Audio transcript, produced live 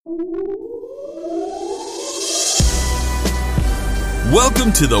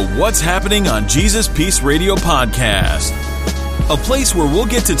Welcome to the What's Happening on Jesus Peace Radio podcast, a place where we'll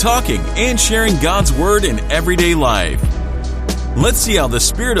get to talking and sharing God's Word in everyday life. Let's see how the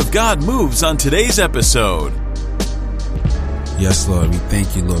Spirit of God moves on today's episode. Yes, Lord, we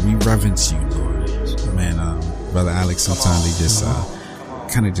thank you, Lord. We reverence you, Lord. Man, Brother Alex, sometimes they just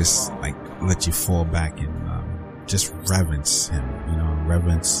kind of just like let you fall back and just reverence him,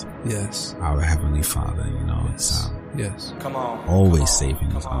 reverence our Heavenly Father, it's yes. Come on. Always safe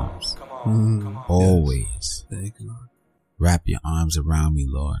in his arms. Always. Thank you, Lord. Wrap your arms around me,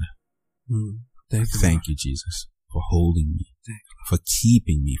 Lord. Thank you, Jesus, for holding me, for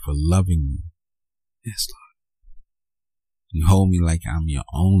keeping me, for loving me. Yes, Lord. You hold me like I'm your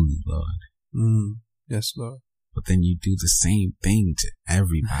only, Lord. Yes, Lord. But then you do the same thing to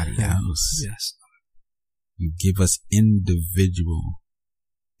everybody else. Yes. You give us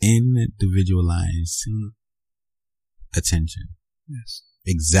individualized attention. Yes.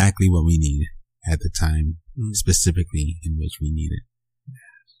 Exactly what we need at the time, specifically in which we need it. Yes.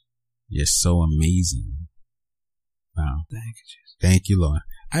 You're so amazing. Wow. Thank you, Jesus. Thank you, Lord.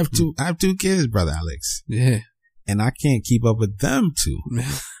 I have two kids, Brother Alex. Yeah. And I can't keep up with them two.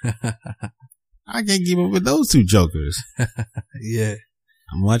 I can't keep up with those two jokers. Yeah.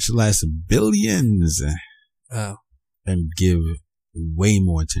 Much less billions. Wow. And give way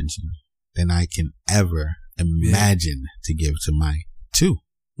more attention than I can ever imagine to give to my two.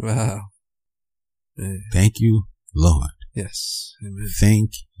 Wow. Yeah. Thank you, Lord. Yes. Amen.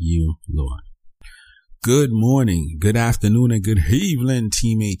 Thank you, Lord. Good morning, good afternoon, and good evening,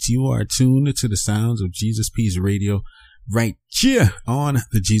 teammates. You are tuned to the sounds of Jesus Peace Radio right here on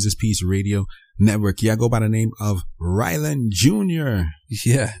the Jesus Peace Radio Network. Yeah, I go by the name of Ryland Jr.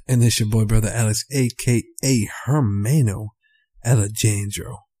 Yeah, and it's your boy, Brother Alex, a.k.a. Hermano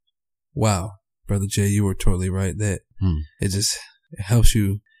Alejandro. Wow. Brother Jay, you were totally right. That it helps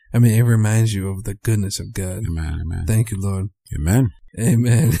you. I mean, it reminds you of the goodness of God. Amen. Thank you, Lord. Amen.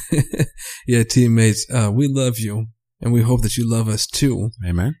 Amen. Yeah, teammates, we love you, and we hope that you love us too.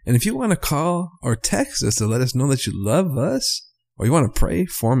 Amen. And if you want to call or text us to let us know that you love us, or you want to pray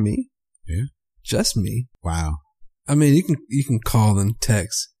for me, just me. Wow. I mean, you can call and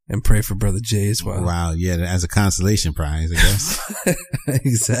text and pray for Brother Jay as well. Wow. Yeah, as a consolation prize, I guess.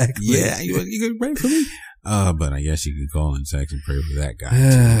 Exactly. Yeah, you can pray for me. But I guess you can call and text and pray for that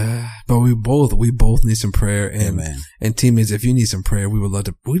guy. But we both need some prayer, and Amen. And teammates, if you need some prayer, we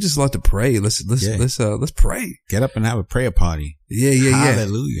just love to pray. Let's pray. Get up and have a prayer party. Yeah.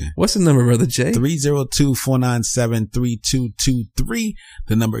 Hallelujah. What's the number, Brother Jay? 302-497-3223.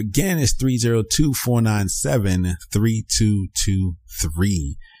 The number again is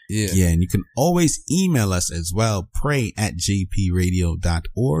 302-497-3223. Yeah, and you can always email us as well.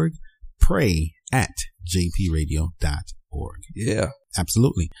 pray@jpradio.org. pray@jpradio.org. Yeah.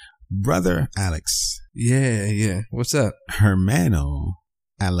 Absolutely. Brother Alex. Yeah. What's up? Hermano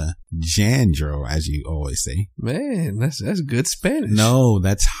Alejandro, as you always say. Man, that's good Spanish. No,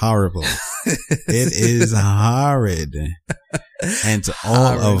 that's horrible. It is horrid. And to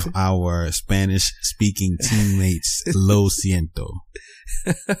all of our Spanish speaking teammates, lo siento.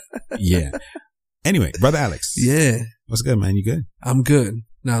 Yeah. Anyway, Brother Alex. Yeah. What's good, man? You good? I'm good.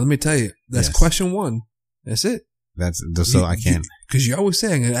 Now, let me tell you, that's question one. That's it. I can't. Because you always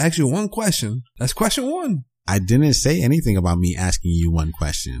say, I'm going to ask you one question. That's question one. I didn't say anything about me asking you one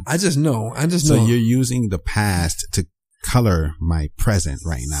question. I just know. So you're using the past to color my present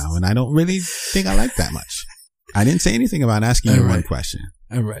right now. And I don't really think I like that much. I didn't say anything about asking you one question.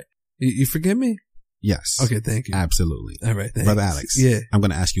 All right. You forgive me? Yes. Okay. Thank you. Absolutely. All right. Brother Alex. Yeah. I'm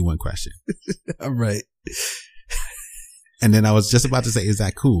going to ask you one question. All right. And then I was just about to say, is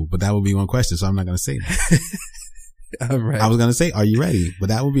that cool? But that would be one question. So I'm not going to say that. All right. I was going to say, are you ready? But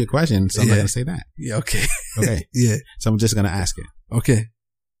that would be a question. So I'm not going to say that. Yeah. Okay. Okay. Yeah. So I'm just going to ask it. Okay.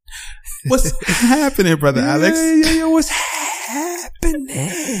 What's happening, Brother Alex? Yeah. What's happening,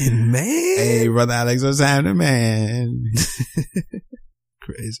 man? Hey, Brother Alex, what's happening, man?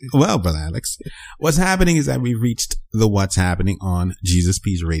 Crazy. Well, Brother Alex, what's happening is that we've reached the What's Happening on Jesus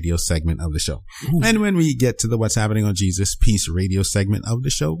Peace Radio segment of the show. Ooh. And when we get to the What's Happening on Jesus Peace Radio segment of the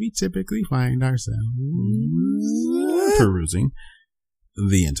show, we typically find ourselves perusing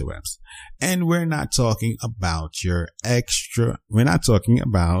the interwebs. And we're not talking about we're not talking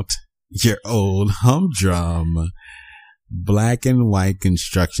about your old humdrum black and white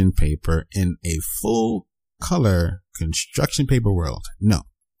construction paper in a full color construction paper world. No.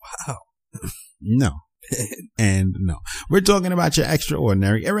 Wow. No. And no. We're talking about your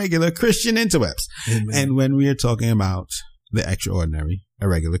extraordinary, irregular Christian interwebs. Amen. And when we are talking about the extraordinary, a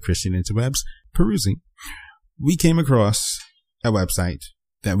regular Christian interwebs perusing, we came across a website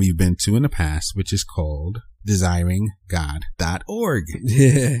that we've been to in the past, which is called desiringgod.org.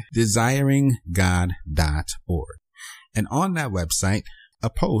 Yeah. Desiringgod.org. And on that website,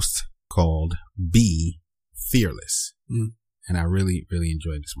 a post called Be Fearless. And I really, really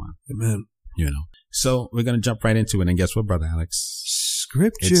enjoyed this one. Amen. So we're going to jump right into it. And guess what, Brother Alex?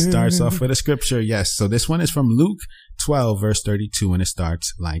 Scripture. It starts off with a scripture. Yes. So this one is from Luke 12, verse 32. And it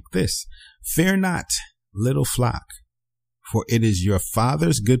starts like this. Fear not, little flock, for it is your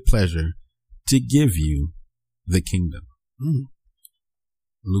Father's good pleasure to give you the kingdom.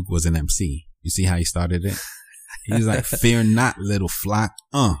 Luke was an MC. You see how he started it? He's like, fear not, little flock.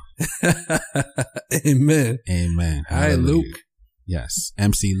 Amen. Amen. Hi, Luke. Yes.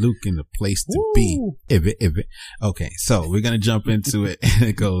 MC Luke in the place to be. Okay. So we're going to jump into it. And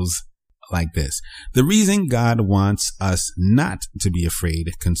it goes like this. The reason God wants us not to be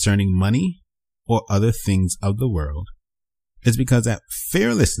afraid concerning money or other things of the world is because that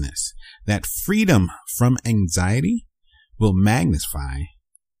fearlessness, that freedom from anxiety will magnify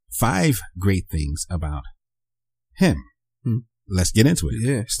 5 great things about him. Let's get into it.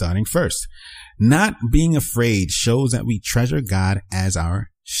 Yeah. Starting first. Not being afraid shows that we treasure God as our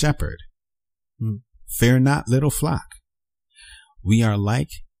shepherd. Fear not, little flock. We are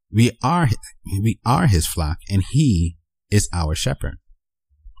his flock, and he is our shepherd.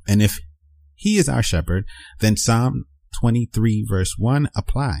 And if he is our shepherd, then Psalm 23 verse 1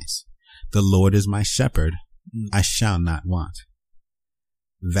 applies. The Lord is my shepherd. I shall not want.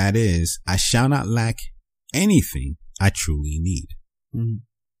 That is, I shall not lack anything I truly need.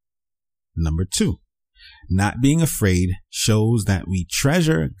 Number 2, not being afraid shows that we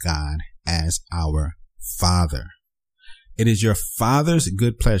treasure God as our Father. It is your Father's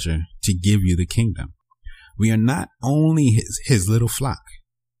good pleasure to give you the kingdom. We are not only his little flock,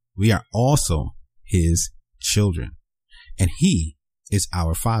 we are also his children. And he is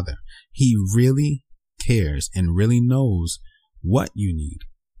our Father. He really cares and really knows what you need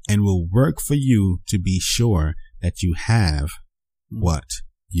and will work for you to be sure that you have what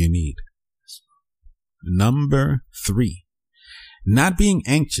you need. Number 3, not being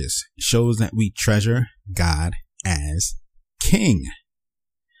anxious shows that we treasure God as King.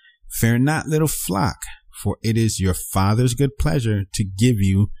 Fear not, little flock, for it is your Father's good pleasure to give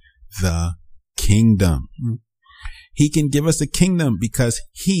you the kingdom. He can give us the kingdom because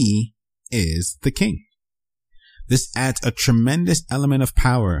he is the King. This adds a tremendous element of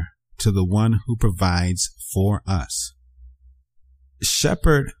power to the one who provides for us.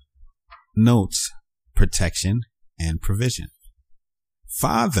 Shepherd notes protection and provision.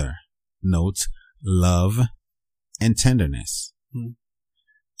 Father notes love and tenderness,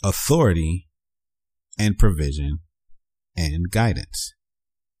 authority and provision and guidance.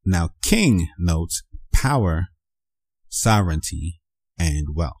 Now, King notes power, sovereignty,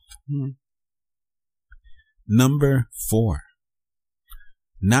 and wealth. Number 4,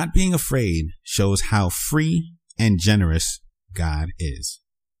 not being afraid shows how free and generous God is.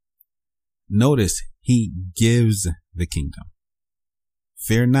 Notice he gives the kingdom.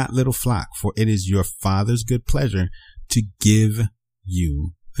 Fear not, little flock, for it is your Father's good pleasure to give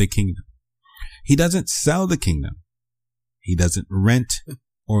you the kingdom. He doesn't sell the kingdom. He doesn't rent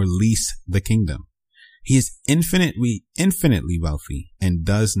or lease the kingdom. He is infinitely wealthy and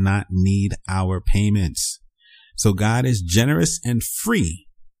does not need our payments. So God is generous and free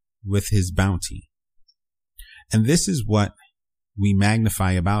with his bounty. And this is what we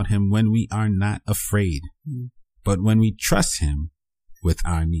magnify about him when we are not afraid, but when we trust him with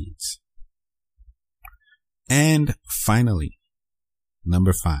our needs. And finally,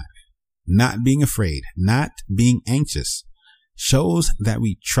 number 5, not being afraid, not being anxious shows that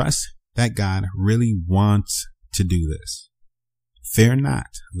we trust that God really wants to do this. Fear not,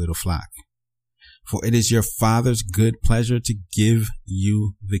 little flock, for it is your Father's good pleasure to give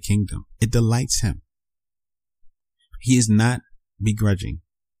you the kingdom. It delights him. He is not begrudging.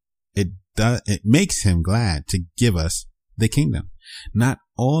 It makes him glad to give us the kingdom. Not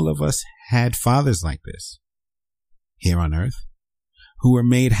all of us had fathers like this here on earth who were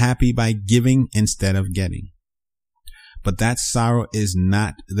made happy by giving instead of getting. But that sorrow is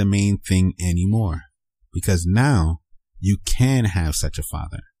not the main thing anymore, because now you can have such a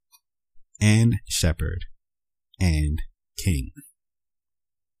Father and shepherd and king.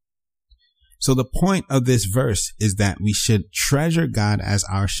 So the point of this verse is that we should treasure God as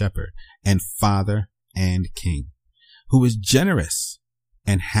our shepherd and Father and King, who is generous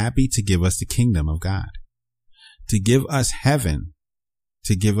and happy to give us the kingdom of God, to give us heaven,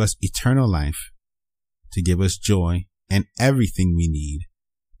 to give us eternal life, to give us joy and everything we need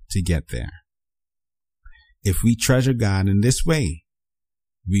to get there. If we treasure God in this way,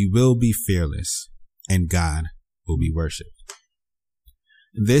 we will be fearless and God will be worshipped.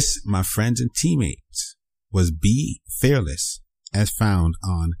 This, my friends and teammates, was Be Fearless, as found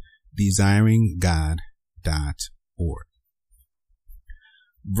on desiringgod.org.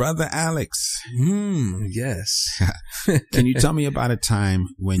 Brother Alex. Yes. Can you tell me about a time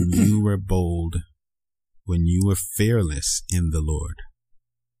when you were bold, when you were fearless in the Lord?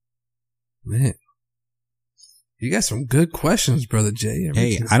 Man, you got some good questions, Brother Jay.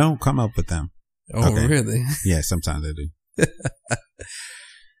 I don't come up with them. Oh, okay. Really? Yeah, sometimes I do.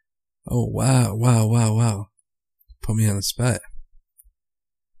 Oh, wow. Put me on the spot.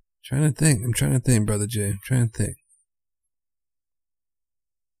 I'm trying to think, Brother Jay. I'm trying to think.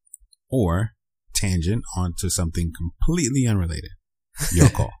 Or tangent onto something completely unrelated. Your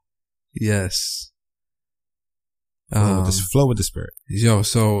call. Yes. Flow with the Spirit. Yo,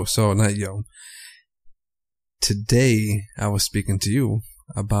 so not yo. Today, I was speaking to you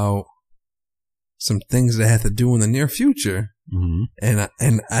about some things that I have to do in the near future. Mm-hmm.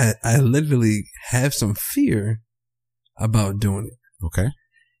 And I literally have some fear about doing it. Okay.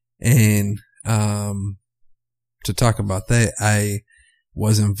 And, to talk about that, I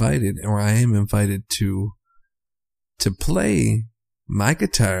was invited, or I am invited to play my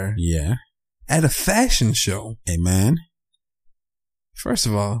guitar. Yeah. At a fashion show. Amen. First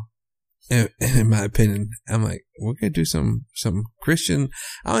of all, in my opinion, I'm like, we're going to do some Christian.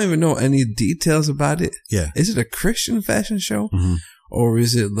 I don't even know any details about it. Yeah. Is it a Christian fashion show? Mm-hmm. Or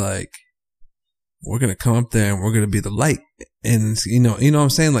is it like, we're going to come up there and we're going to be the light? And you know what I'm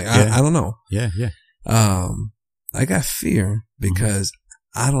saying? Like, yeah. I don't know. Yeah. I got fear because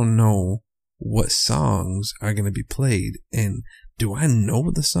I don't know what songs are going to be played. And do I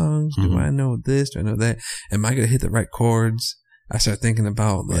know the songs? Do I know this? Do I know that? Am I going to hit the right chords? I start thinking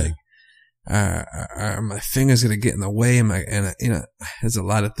about like, are my fingers going to get in the way? There's a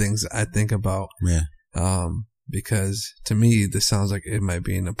lot of things that I think about. Yeah. Because to me, this sounds like it might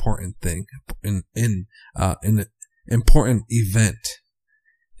be an important thing in an important event.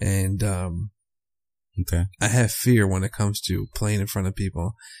 And, okay. I have fear when it comes to playing in front of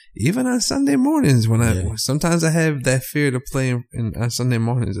people. Even on Sunday mornings sometimes I have that fear to play on Sunday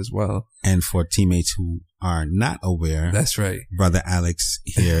mornings as well. And for teammates who are not aware. That's right. Brother Alex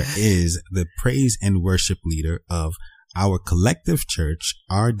here is the praise and worship leader of our collective church,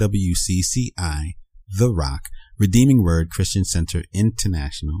 RWCCI, The Rock, Redeeming Word Christian Center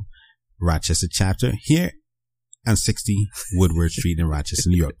International, Rochester chapter, here on 60 Woodward Street in Rochester,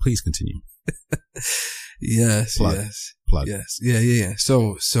 New York. Please continue. Yes. Plug. Yes. Plug. Yes. Yeah.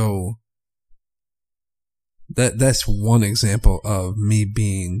 So that's one example of me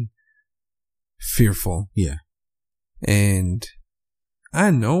being fearful. Yeah. And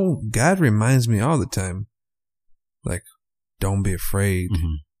I know God reminds me all the time, like, don't be afraid.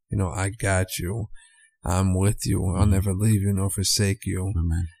 Mm-hmm. I got you. I'm with you. I'll never leave you nor forsake you.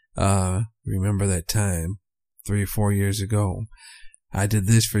 Amen. Remember that time 3 or 4 years ago, I did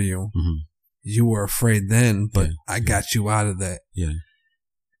this for you. Mm-hmm. You were afraid then, but I got you out of that. Yeah.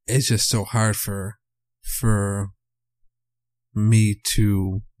 It's just so hard for me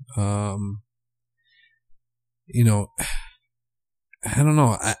to, I don't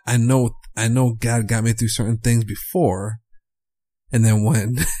know. I know God got me through certain things before. And then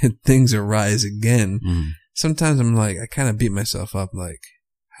when things arise again, sometimes I'm like, I kind of beat myself up like,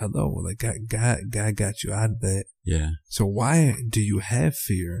 hello, like God got you out of that. Yeah. So why do you have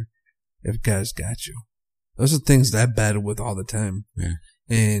fear if God's got you? Those are things that I battle with all the time. Yeah.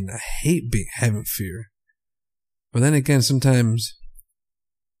 And I hate having fear. But then again, sometimes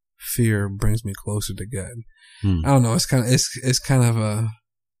fear brings me closer to God. I don't know. It's kind of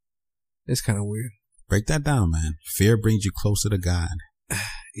weird. Break that down, man. Fear brings you closer to God.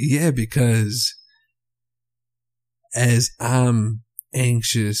 Yeah, because as I'm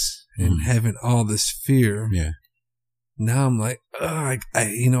anxious and having all this fear, now I'm like, oh,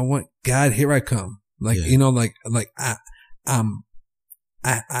 you know what, God, here I come. Like,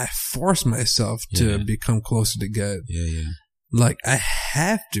 I force myself to become closer to God. Yeah. Like, I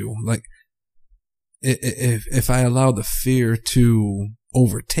have to. Like, if I allow the fear to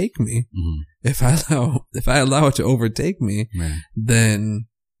overtake me, if I allow it to overtake me, then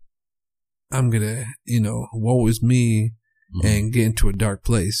I'm gonna, woe is me and get into a dark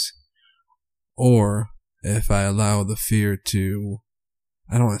place. Or if I allow the fear to,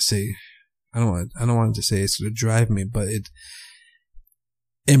 I don't want to say it's gonna drive me, but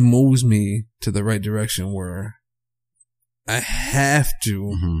it moves me to the right direction where I have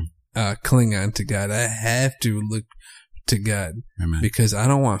to cling on to God. I have to look to God. Amen. Because I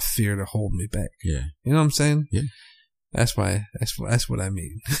don't want fear to hold me back. Yeah. You know what I'm saying? Yeah. That's what I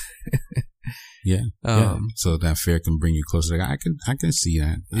mean. Yeah. So that fear can bring you closer to God. I can see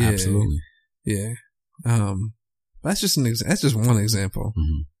that. Yeah, absolutely. Yeah. That's just one example.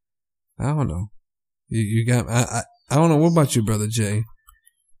 Mm-hmm. I don't know. You got, I don't know. What about you, Brother Jay?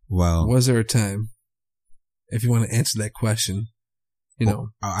 Well, was there a time, if you want to answer that question, you know?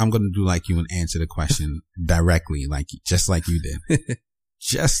 I'm going to do like you and answer the question directly, just like you did.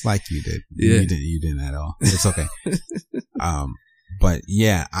 Just like you did. Yeah. You didn't at all. It's okay. But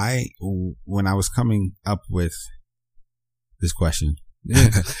yeah, when I was coming up with this question, yeah.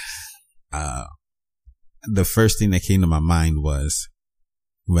 The first thing that came to my mind was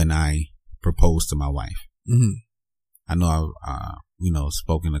when I proposed to my wife. Mm-hmm. I know I've,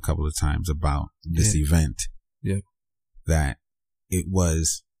 spoken a couple of times about this event. Yeah. That it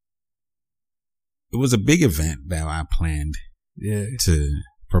was a big event that I planned. Yeah. To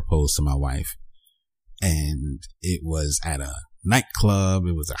propose to my wife. And it was at a nightclub.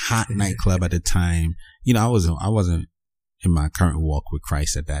 It was a hot nightclub at the time. I wasn't in my current walk with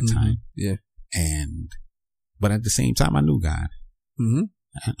Christ at that time. Yeah. But at the same time, I knew God. Mm-hmm.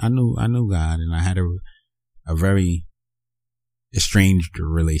 I knew God, and I had a very estranged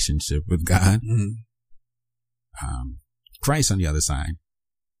relationship with God. Mm-hmm. Christ on the other side,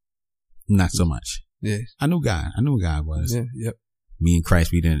 not so much. Yeah. I knew God. I knew who God was. Yeah. Yep. Me and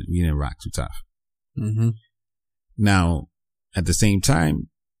Christ, we didn't rock too tough. Mm-hmm. Now, at the same time,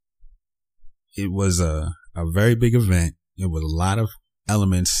 it was a very big event. It was a lot of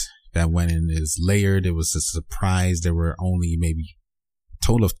elements that went in. It was layered. It was a surprise. There were only maybe a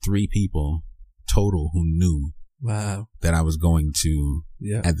total of 3 people total who knew that I was going to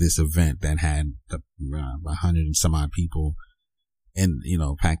at this event that had 100 and some odd people, and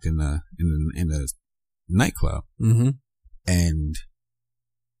packed in the nightclub. Mm-hmm. And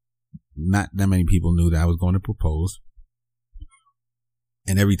not that many people knew that I was going to propose,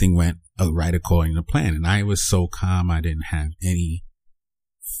 and everything went right according to plan. And I was so calm. I didn't have any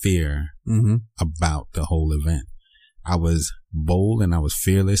fear about the whole event. I was bold and I was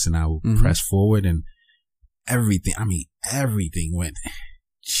fearless, and I would press forward, and everything went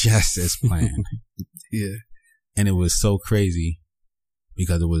just as planned. Yeah. And it was so crazy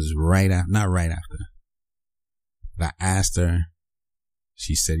because it was not right after. But I asked her.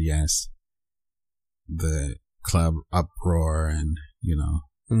 She said yes. The club uproar and,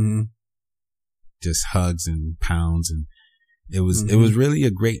 just hugs and pounds. And it was really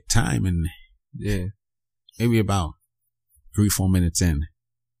a great time. And maybe about 3-4 minutes in,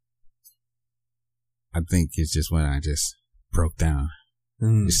 I think it's just when I just broke down.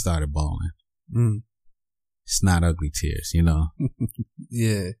 Just started bawling. It's not ugly tears,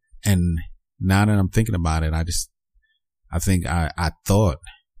 Yeah. And now that I'm thinking about it, I think I thought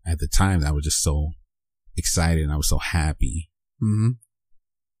at the time that I was just so excited and I was so happy. Mm-hmm.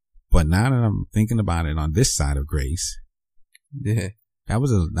 But now that I'm thinking about it on this side of grace, that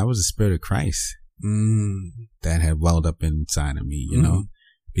was a spirit of Christ that had welled up inside of me,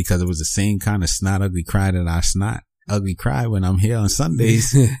 because it was the same kind of snot ugly cry that I snot ugly cry when I'm here on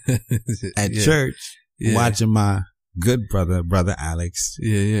Sundays at church watching my good brother Alex.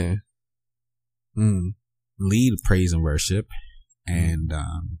 Yeah. Lead praise and worship, and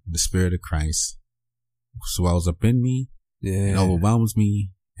the spirit of Christ swells up in me and overwhelms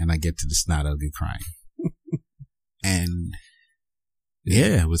me, and I get to the snot ugly crying. And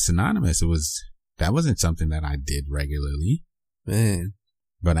it was synonymous. That wasn't something that I did regularly, man.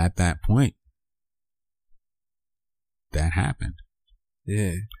 But at that point, that happened.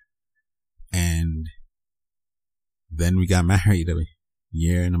 Yeah. And then we got married a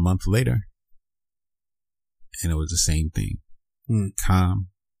year and a month later. And it was the same thing. Calm.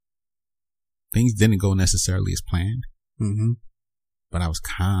 Things didn't go necessarily as planned. But I was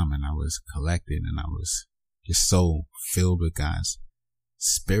calm and I was collected and I was just so filled with God's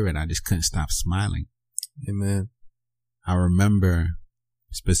spirit. I just couldn't stop smiling. Amen. I remember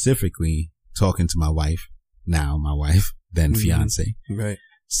specifically talking to my wife, then fiance, right,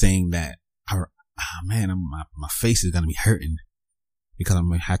 saying that, my face is going to be hurting because I'm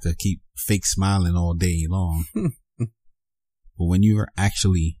going to have to keep fake smiling all day long. But when you are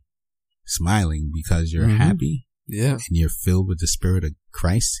actually smiling because you're happy, and you're filled with the spirit of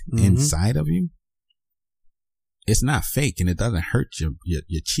Christ inside of you, it's not fake and it doesn't hurt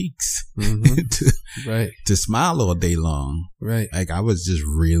your cheeks to smile all day long. Right. Like I was just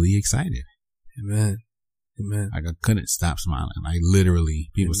really excited. Amen. Like I couldn't stop smiling. Like literally,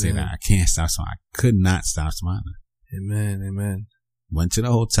 people say that I can't stop smiling. I could not stop smiling. Amen. Went to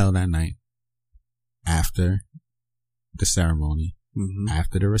the hotel that night after the ceremony,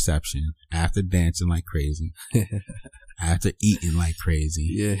 after the reception, after dancing like crazy, after eating like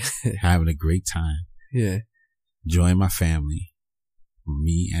crazy, having a great time, join my family,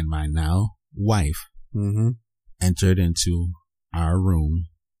 me and my now wife entered into our room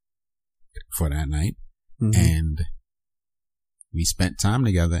for that night, and we spent time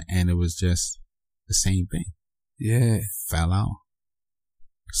together, and it was just the same thing. Yeah. Fell out.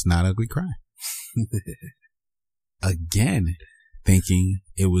 It's not ugly cry. Again, thinking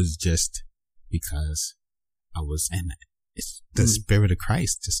it was just because I was in it. It's the Spirit of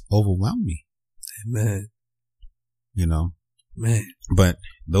Christ just overwhelmed me. Amen. You know? Man. But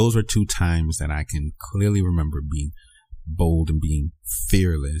those were 2 times that I can clearly remember being bold and being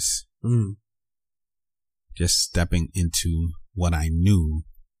fearless. Just stepping into what I knew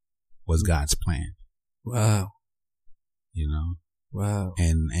was God's plan. Wow. You know? Wow.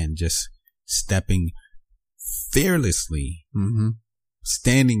 And just stepping fearlessly,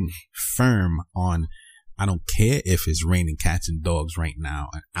 standing firm on, I don't care if it's raining cats and dogs right now,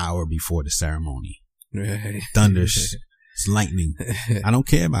 an hour before the ceremony. Right. Thunder, it's lightning. I don't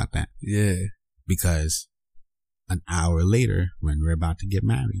care about that. Yeah. Because an hour later, when we're about to get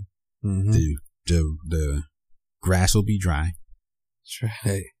married, the grass will be dry. That's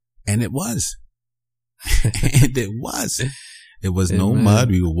right. And it was. And it was. It was no mud.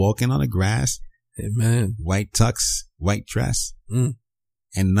 We were walking on the grass. Amen. White tux, white dress. And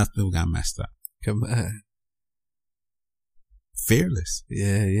nothing got messed up. Come on. Fearless.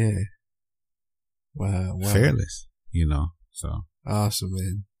 Yeah, yeah. Wow. Fearless. You know, so. Awesome,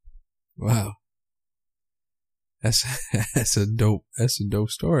 man. Wow. That's a dope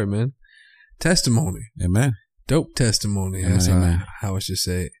story, man. Testimony. Amen. Dope testimony. Amen, That's amen. how I should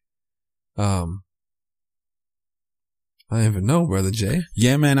say it. I don't even know, Brother Jay.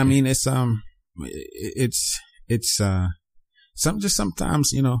 Yeah, man. I mean, it's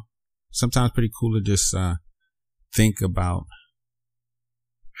sometimes, you know, sometimes pretty cool to just, think about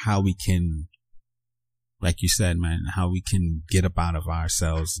how we can, like you said, man, how we can get up out of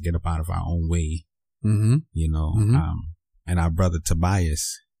ourselves, get up out of our own way, you know, and our brother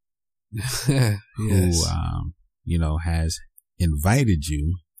Tobias, Yes. who, you know, has invited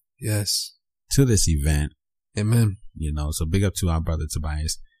you Yes. to this event. Amen. You know, so big up to our brother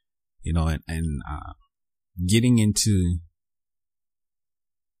Tobias, you know, and getting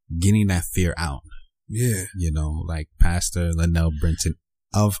that fear out. Yeah. You know, like Pastor Linnell Brinton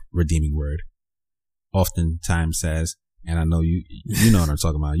of Redeeming Word oftentimes says, and I know you know what I'm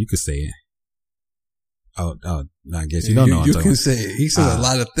talking about. You could say it. Oh, I guess you don't know what I'm talking can about. say it. He said a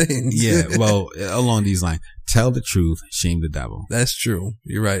lot of things. Yeah, well, along these lines, tell the truth, shame the devil. That's true.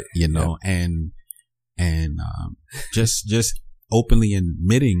 You're right. You know, and just openly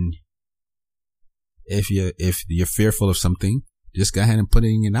admitting if you're fearful of something, just go ahead and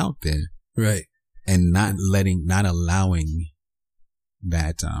putting it out there. Right. And not allowing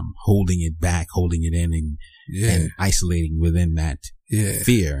that, holding it back, holding it in and isolating within that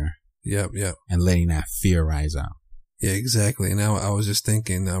fear. Yep. And letting that fear rise out. Yeah, exactly. And I was just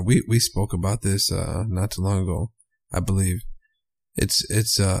thinking, we spoke about this, not too long ago, I believe.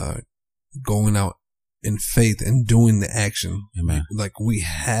 It's going out in faith and doing the action. Amen. Like we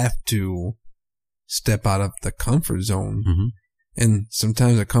have to step out of the comfort zone. And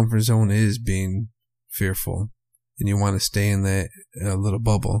sometimes the comfort zone is being fearful and you want to stay in that little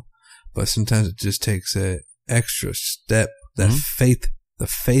bubble. But sometimes it just takes that extra step, that the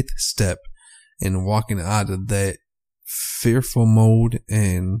faith step in walking out of that fearful mode.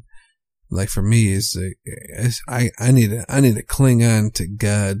 And like for me, I need to cling on to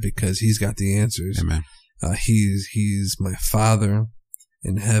God because He's got the answers. Amen. He's my Father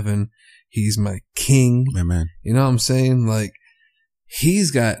in heaven. He's my King. Amen. You know what I'm saying? Like,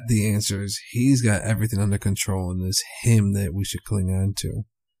 He's got the answers. He's got everything under control, and it's Him that we should cling on to.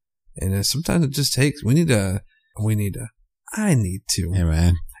 And sometimes it just takes, I need to.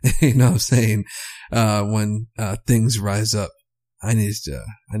 Amen. You know what I'm saying? When things rise up, I need to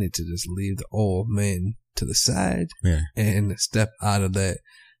just leave the old man to the side and step out of that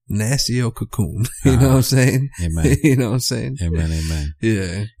nasty old cocoon. You know what I'm saying? Amen. You know what I'm saying? Amen.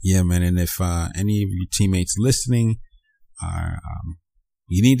 Yeah. Yeah, man. And if any of your teammates listening are,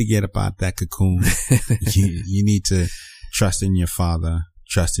 you need to get up out that cocoon. you need to trust in your Father,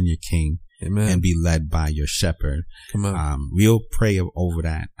 trust in your King. Amen. And be led by your shepherd. Come on. We'll pray over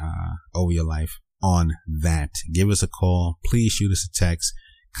that, over your life on that. Give us a call. Please shoot us a text.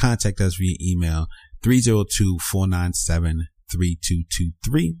 Contact us via email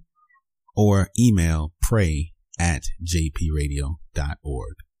 302-497-3223 or email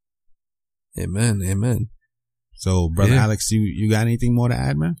pray@jpradio.org. Amen. So, Brother Alex, you got anything more to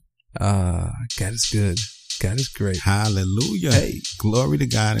add, man? God is good. God is great. Hallelujah. Hey, glory to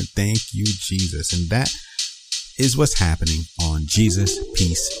God and thank you, Jesus. And that is what's happening on Jesus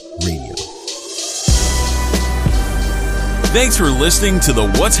Peace Radio. Thanks for listening to the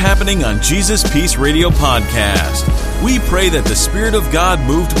What's Happening on Jesus Peace Radio podcast. We pray that the Spirit of God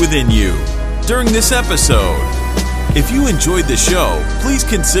moved within you during this episode. If you enjoyed the show, please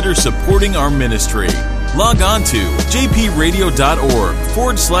consider supporting our ministry. Log on to jpradio.org/give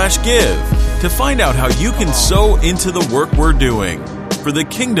to find out how you can sow into the work we're doing for the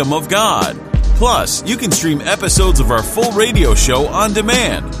kingdom of God. Plus, you can stream episodes of our full radio show on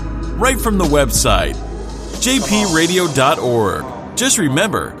demand right from the website, jpradio.org. Just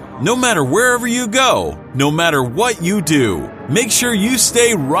remember, no matter wherever you go, no matter what you do, make sure you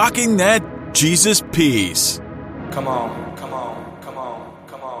stay rocking that Jesus peace. Come on.